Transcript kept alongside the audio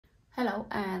Hello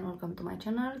and welcome to my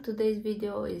channel. Today's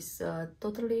video is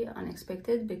totally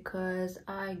unexpected because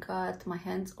I got my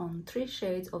hands on 3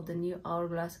 shades of the new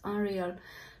Hourglass Unreal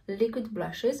Liquid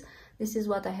Blushes. This is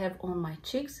what I have on my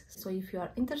cheeks, so if you are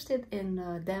interested in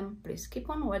them, please keep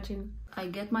on watching. I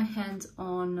get my hands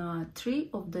on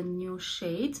 3 of the new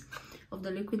shades of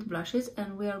the liquid blushes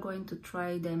and we are going to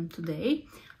try them today.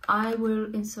 I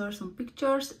will insert some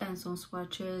pictures and some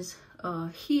swatches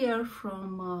here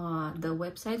from the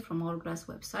website, from Hourglass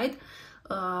website.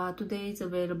 Today it's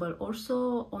available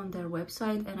also on their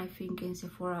website and I think in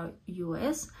Sephora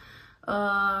US.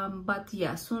 But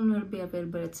yeah, soon will be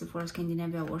available at Sephora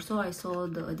Scandinavia also. I saw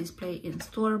the display in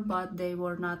store, but they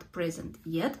were not present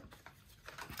yet.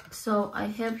 So I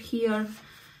have here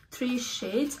 3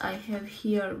 shades. I have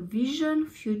here Vision,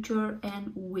 Future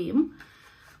and Whim.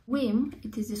 Whim,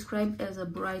 it is described as a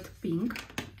bright pink,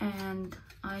 and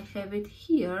I have it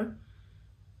here.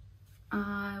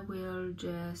 I will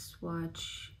just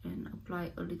swatch and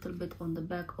apply a little bit on the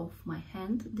back of my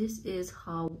hand. This is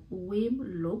how Whim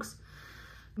looks.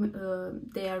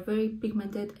 They are very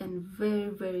pigmented and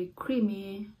very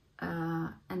creamy,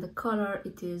 and the color,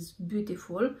 it is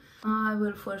beautiful. I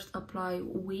will first apply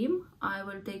Whim. I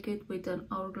will take it with an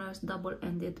Hourglass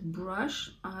double-ended brush.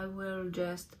 I will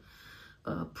just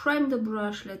prime the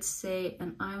brush, let's say,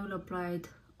 and I will apply it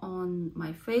on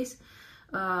my face.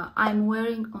 I'm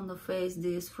wearing on the face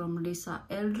this from Lisa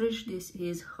Eldridge. This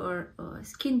is her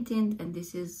skin tint, and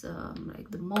this is like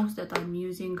the most that I'm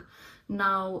using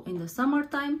now in the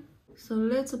summertime. So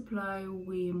let's apply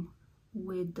Whim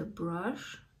with the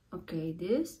brush. Okay,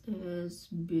 this is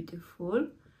beautiful.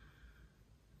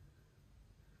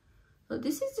 So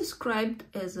this is described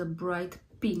as a bright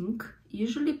pink.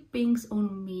 Usually pinks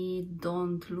on me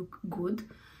don't look good,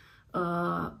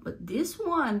 but this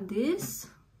one, this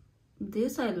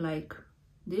I like.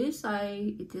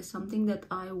 It is something that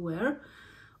I wear.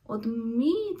 On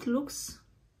me it looks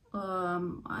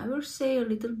I will say a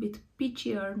little bit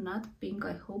peachier, not pink.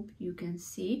 I hope you can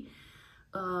see.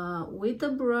 With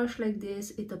a brush like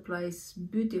this, it applies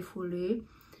beautifully.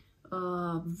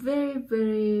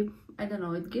 Very, I don't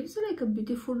know, it gives like a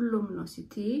beautiful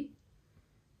luminosity.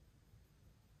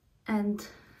 And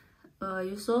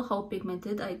you saw how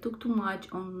pigmented. I took too much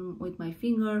on with my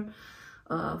finger.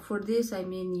 For this, I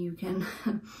mean, you can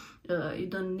you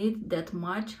don't need that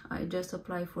much. I just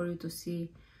apply for you to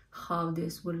see how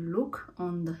this will look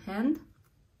on the hand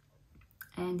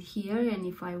and here. And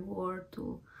if I were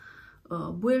to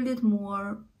build it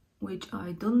more, which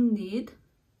I don't need,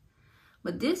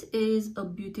 but this is a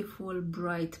beautiful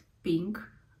bright pink.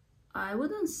 I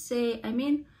wouldn't say, I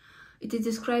mean, it is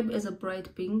described as a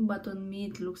bright pink, but on me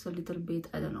it looks a little bit,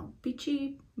 I don't know,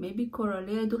 peachy, maybe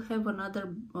corally. I do have another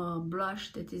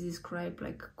blush that is described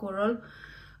like coral,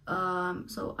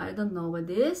 so I don't know, but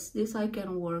this I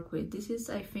can work with. This is,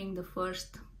 I think, the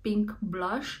first pink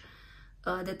blush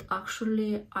that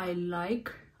actually I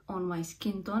like on my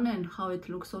skin tone and how it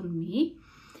looks on me.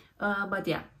 But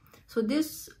yeah, so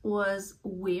this was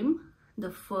Whim, the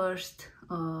first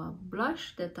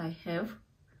blush that I have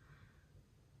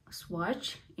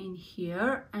swatch in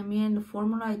here. I mean, the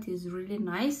formula, it is really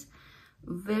nice,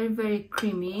 very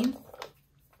creamy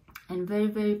and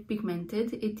very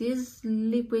pigmented. It is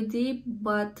liquidy,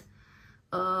 but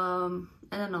I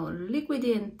don't know,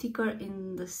 liquidy and thicker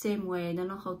in the same way. I don't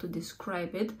know how to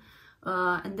describe it.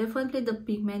 And definitely the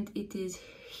pigment, it is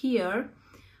here.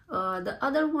 The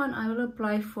other one I will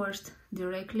apply first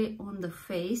directly on the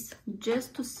face,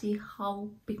 just to see how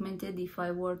pigmented if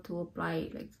I were to apply,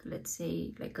 like, let's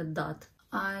say, like a dot.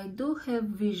 I do have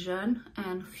Vision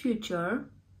and Future.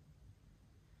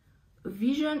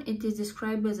 Vision, it is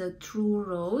described as a true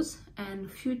rose,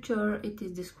 and Future, it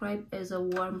is described as a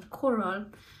warm coral.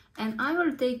 And I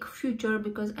will take Future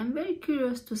because I'm very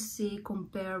curious to see,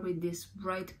 compare with this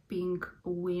bright pink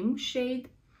Whim shade.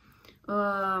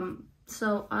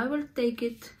 So I will take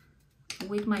it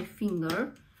with my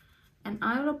finger and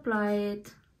I will apply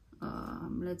it,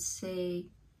 let's say,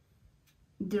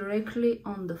 directly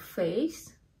on the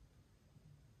face.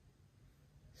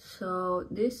 So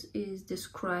this is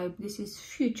described, this is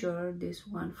Future, this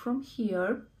one from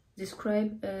here,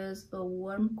 described as a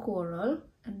warm coral.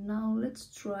 And now let's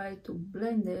try to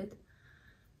blend it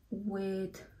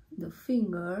with the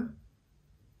finger.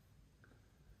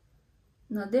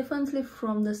 Now, definitely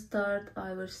from the start,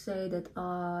 I will say that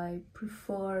I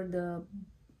prefer the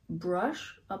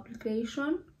brush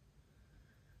application,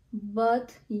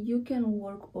 but you can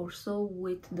work also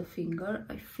with the finger.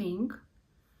 I think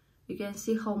you can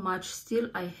see how much still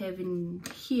I have in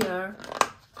here,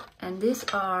 and these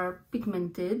are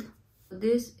pigmented.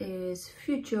 This is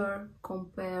Future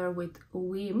compared with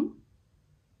Whim.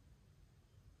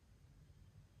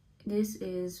 This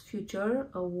is Future,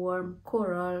 a warm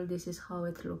coral. This is how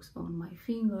it looks on my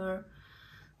finger.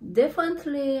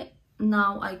 Definitely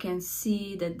now I can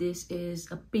see that this is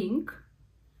a pink,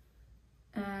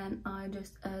 and I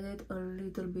just added a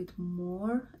little bit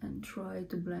more and try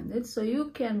to blend it. So you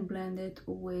can blend it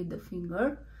with the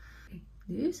finger.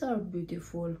 These are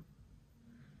beautiful.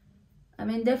 I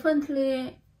mean,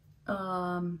 definitely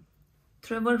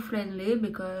travel friendly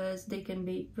because they can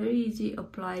be very easy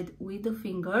applied with the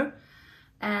finger,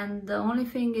 and the only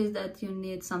thing is that you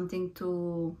need something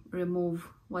to remove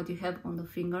what you have on the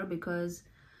finger, because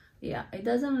yeah, it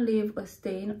doesn't leave a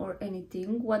stain or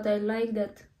anything. What I like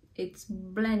that it's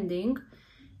blending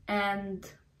and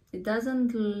it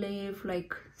doesn't leave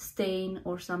like stain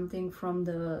or something from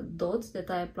the dots that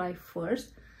I apply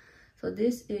first. So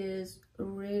this is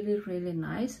really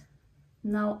nice.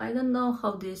 Now I don't know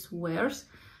how this wears.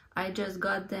 I just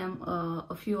got them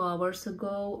a few hours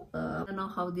ago. I don't know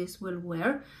how this will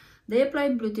wear. They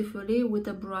apply beautifully with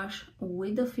a brush,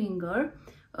 with the finger.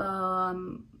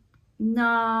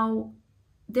 Now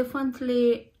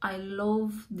definitely I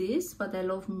love this, but I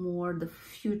love more the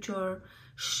Future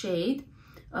shade,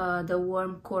 the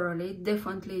warm corally.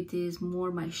 Definitely it is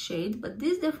more my shade, but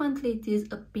this definitely it is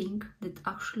a pink that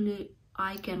actually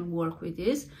I can work with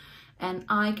this, and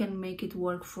I can make it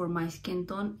work for my skin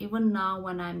tone. Even now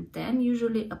when I'm tan,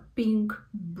 usually a pink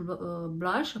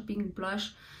blush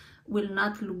will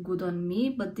not look good on me,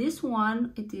 but this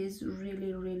one, it is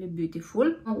really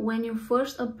beautiful. When you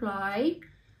first apply,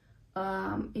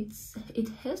 it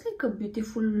has like a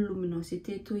beautiful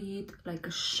luminosity to it, like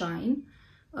a shine.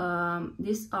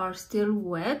 These are still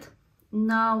wet.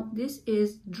 Now this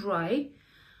is dry,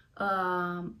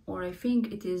 or I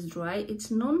think it is dry. It's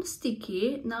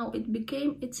non-sticky. Now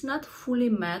it's not fully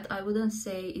matte. I wouldn't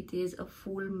say it is a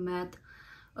full matte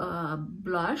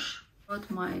blush. I got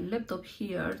my laptop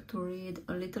here to read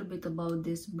a little bit about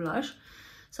this blush.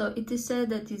 So it is said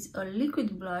that it's a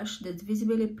liquid blush that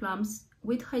visibly plumps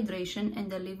with hydration and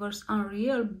delivers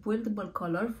unreal buildable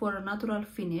color for a natural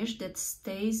finish that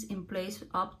stays in place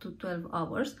up to 12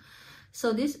 hours.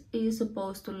 So this is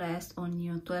supposed to last on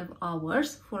you 12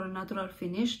 hours for a natural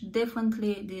finish.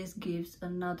 Definitely this gives a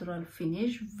natural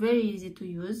finish, very easy to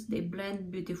use. They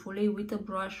blend beautifully with a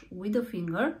brush, with a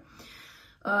finger.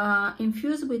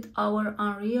 Infused with our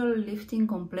Unreal Lifting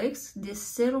Complex, this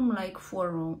serum-like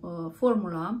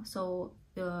formula, so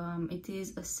it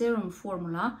is a serum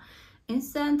formula,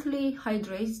 instantly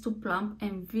hydrates to plump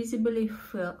and visibly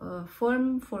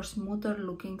firm for smoother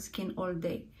looking skin all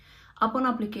day. Upon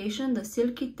application, the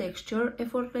silky texture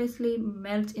effortlessly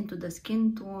melts into the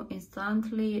skin to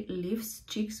instantly lifts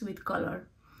cheeks with color.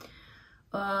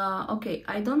 Okay,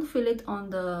 I don't feel it on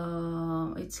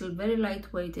the, it's very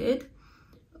lightweighted.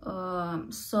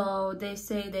 So they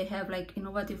say they have like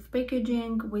innovative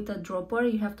packaging with a dropper.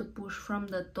 You have to push from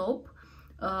the top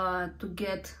to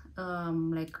get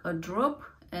like a drop,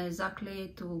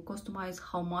 exactly to customize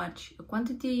how much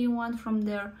quantity you want from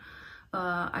there.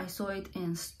 I saw it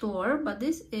in store, but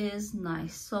this is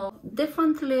nice. So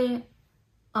definitely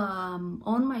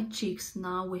on my cheeks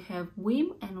now we have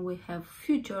Whim and we have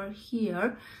Future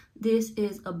here. This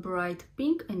is a bright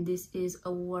pink and this is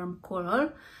a warm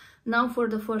coral. Now for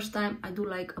the first time I do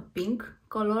like a pink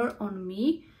color on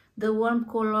me. The warm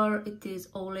color, it is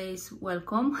always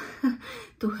welcome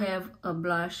to have a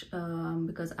blush,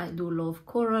 because I do love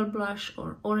coral blush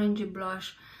or orangey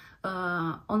blush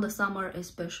on the summer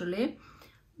especially.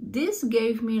 This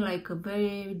gave me like a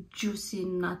very juicy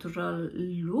natural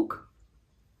look.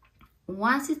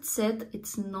 Once it's set,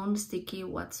 it's non-sticky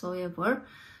whatsoever.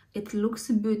 It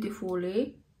looks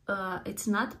beautifully. It's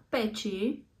not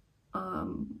patchy.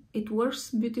 It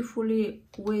works beautifully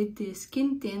with the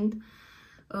skin tint.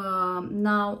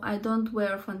 Now I don't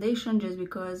wear foundation just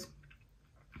because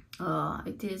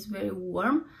it is very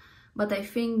warm, but I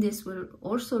think this will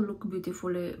also look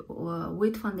beautifully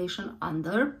with foundation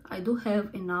under. I do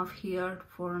have enough here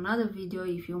for another video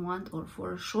if you want, or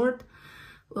for a short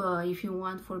if you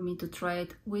want for me to try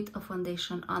it with a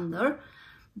foundation under.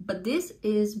 But this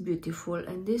is beautiful,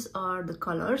 and these are the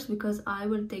colors, because I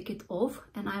will take it off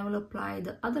and I will apply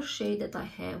the other shade that I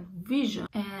have, Vision.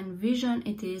 And Vision,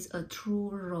 it is a true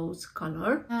rose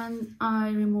color. And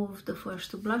I remove the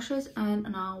first two blushes and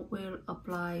now we'll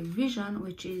apply Vision,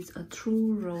 which is a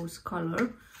true rose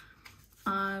color.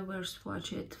 I will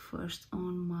swatch it first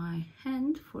on my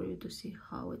hand for you to see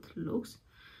how it looks.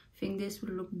 I think this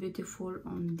will look beautiful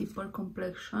on deeper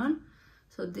complexion.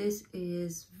 So this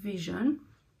is Vision.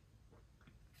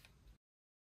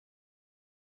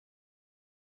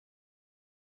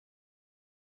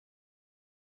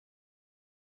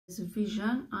 This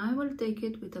Vision, I will take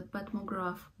it with a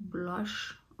Patmograph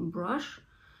blush brush,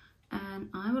 and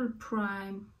I will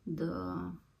prime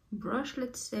the brush,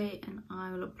 let's say, and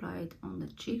I will apply it on the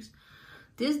cheeks.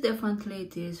 This definitely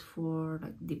it is for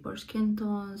like deeper skin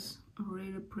tones,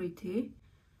 really pretty.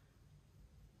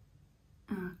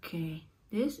 Okay,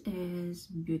 this is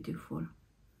beautiful.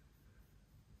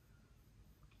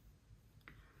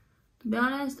 To be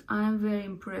honest, I'm very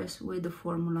impressed with the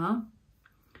formula.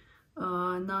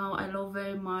 Now I love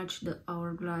very much the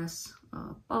Hourglass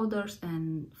powders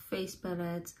and face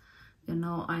palettes. You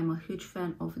know, I'm a huge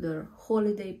fan of their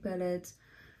holiday palettes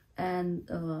and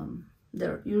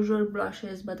their usual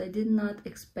blushes, but I did not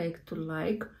expect to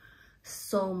like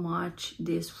so much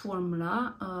this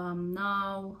formula.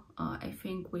 Now I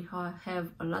think we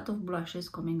have a lot of blushes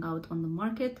coming out on the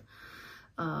market,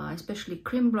 especially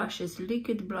cream blushes,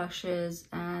 liquid blushes,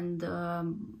 and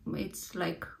it's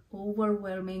like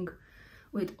overwhelming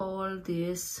with all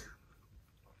this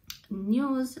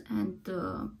news. And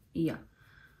yeah,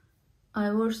 I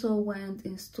also went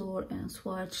in store and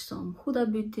swatched some Huda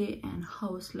Beauty and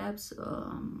House Labs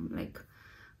like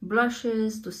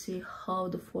blushes to see how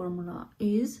the formula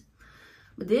is.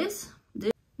 But this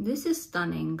is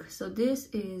stunning. So this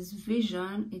is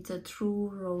Vision. It's a true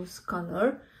rose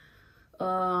color.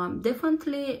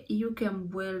 Definitely you can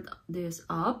build this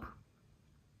up.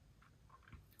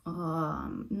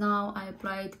 Now I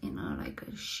apply it in like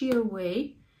a sheer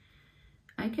way.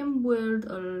 I can build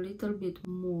a little bit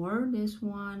more this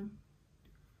one,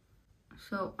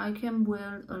 so I can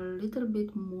build a little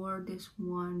bit more this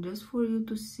one just for you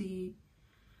to see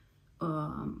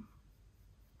how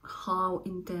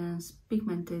intense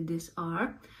pigmented these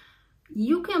are.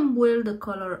 You can build the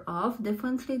color off.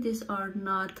 Definitely these are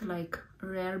not like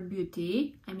Rare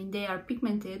Beauty. I mean, they are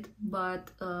pigmented,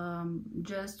 but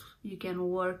just you can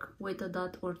work with a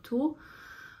dot or two,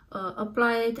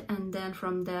 apply it, and then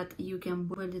from that you can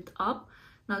build it up.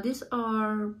 Now this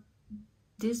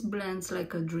blends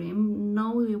like a dream.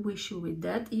 No issue with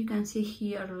that. You can see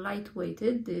here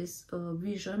lightweighted this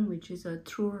Vision, which is a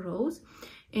true rose,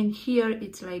 and here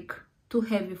it's like too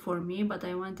heavy for me, but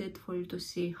I wanted for you to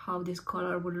see how this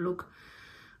color would look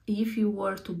if you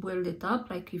were to build it up,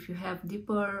 like if you have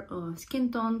deeper skin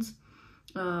tones.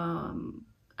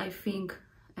 I think,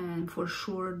 and for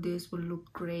sure, this will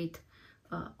look great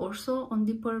also on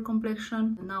deeper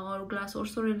complexion. Now Hourglass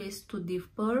also released two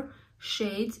deeper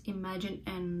shades, Imagine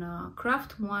and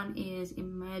Craft. One is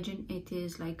Imagine, it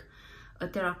is like a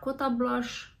terracotta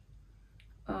blush,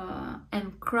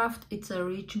 and Craft, it's a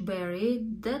rich berry.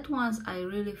 That ones I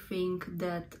really think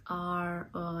that are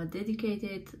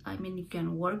dedicated. I mean, you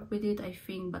can work with it, I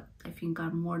think, but I think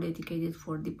are more dedicated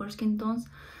for deeper skin tones.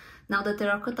 Now the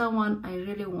terracotta one I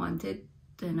really wanted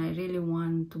and I really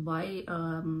want to buy.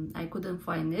 I couldn't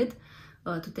find it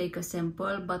to take a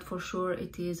sample, but for sure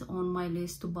it is on my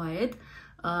list to buy it.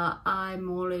 I'm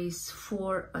always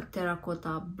for a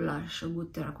terracotta blush, a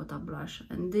good terracotta blush,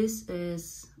 and this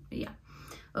is, yeah.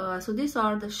 So these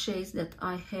are the shades that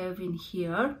I have in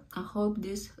here. I hope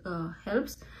this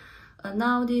helps.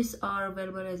 Now these are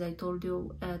available, as I told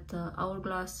you, at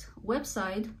Hourglass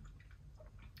website.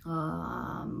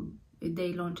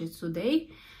 They launched it today,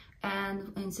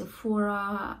 and in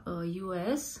Sephora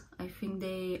US, I think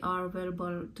they are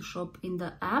available to shop in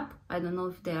the app. I don't know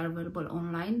if they are available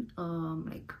online,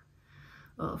 like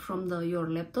from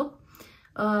your laptop.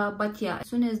 But yeah, as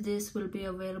soon as this will be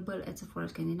available at Sephora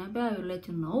Scandinavia, I will let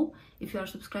you know. If you are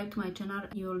subscribed to my channel,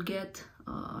 you will get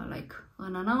like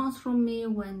an announce from me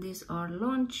when these are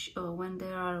launched, when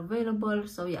they are available.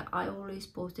 So yeah, I always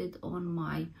post it on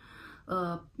my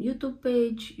YouTube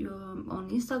page, on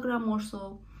Instagram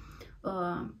also.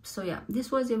 So yeah,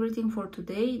 this was everything for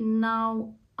today.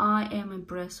 Now I am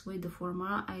impressed with the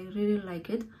formula. I really like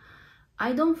it.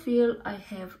 I don't feel I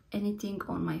have anything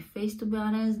on my face, to be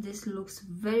honest. This looks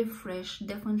very fresh,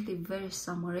 definitely very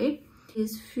summery.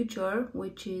 This Future,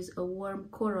 which is a warm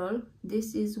coral.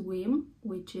 This is Whim,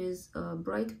 which is a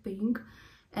bright pink,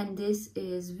 and this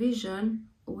is Vision,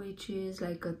 which is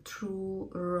like a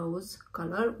true rose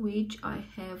color, which I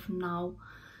have now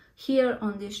here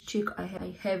on this cheek.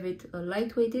 I have it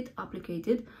lightweighted,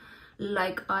 applicated,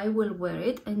 like I will wear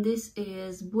it, and this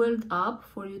is build up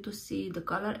for you to see the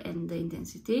color and the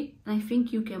intensity. And I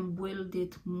think you can build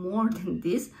it more than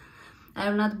this. I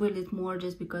will not build it more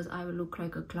just because I will look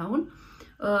like a clown,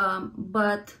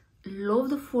 but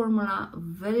love the formula,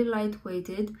 very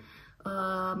lightweighted.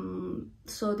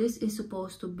 So this is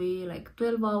supposed to be like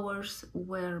 12 hours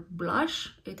wear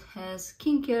blush. It has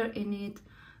skincare in it,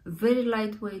 very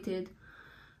lightweighted.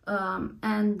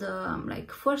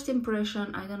 Like first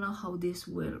impression, I don't know how this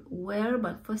will wear,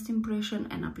 but first impression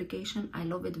and application, I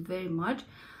love it very much.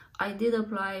 I did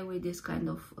apply with this kind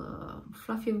of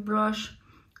fluffy brush,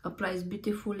 applies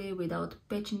beautifully without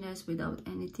patchiness, without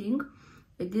anything.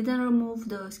 It didn't remove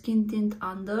the skin tint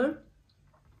under.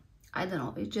 I don't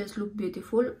know, it just looked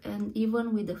beautiful. And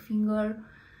even with the finger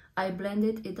I blend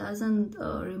it, it doesn't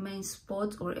remain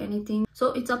spots or anything.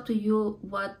 So it's up to you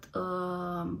what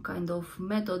kind of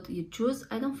method you choose.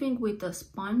 I don't think with a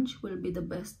sponge will be the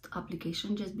best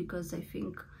application, just because I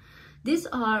think these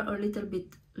are a little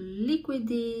bit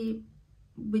liquidy,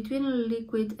 between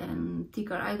liquid and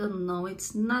thicker. I don't know,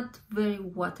 it's not very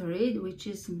watery, which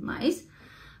is nice.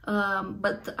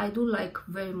 But I do like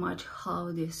very much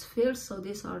how this feels. So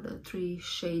these are the 3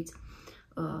 shades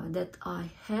that I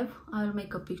have. I'll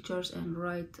make a pictures and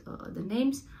write the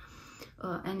names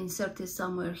and insert it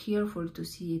somewhere here for you to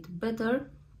see it better.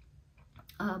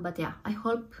 But yeah, I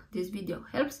hope this video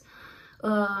helps.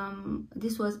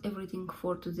 This was everything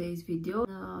for today's video.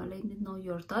 Let me know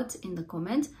your thoughts in the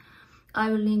comments. I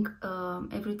will link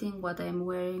everything what I am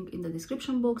wearing in the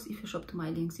description box. If you shop to my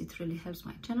links, it really helps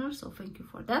my channel, so thank you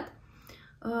for that.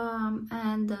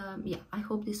 Yeah, I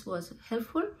hope this was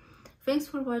helpful. Thanks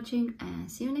for watching and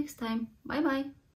see you next time. Bye bye.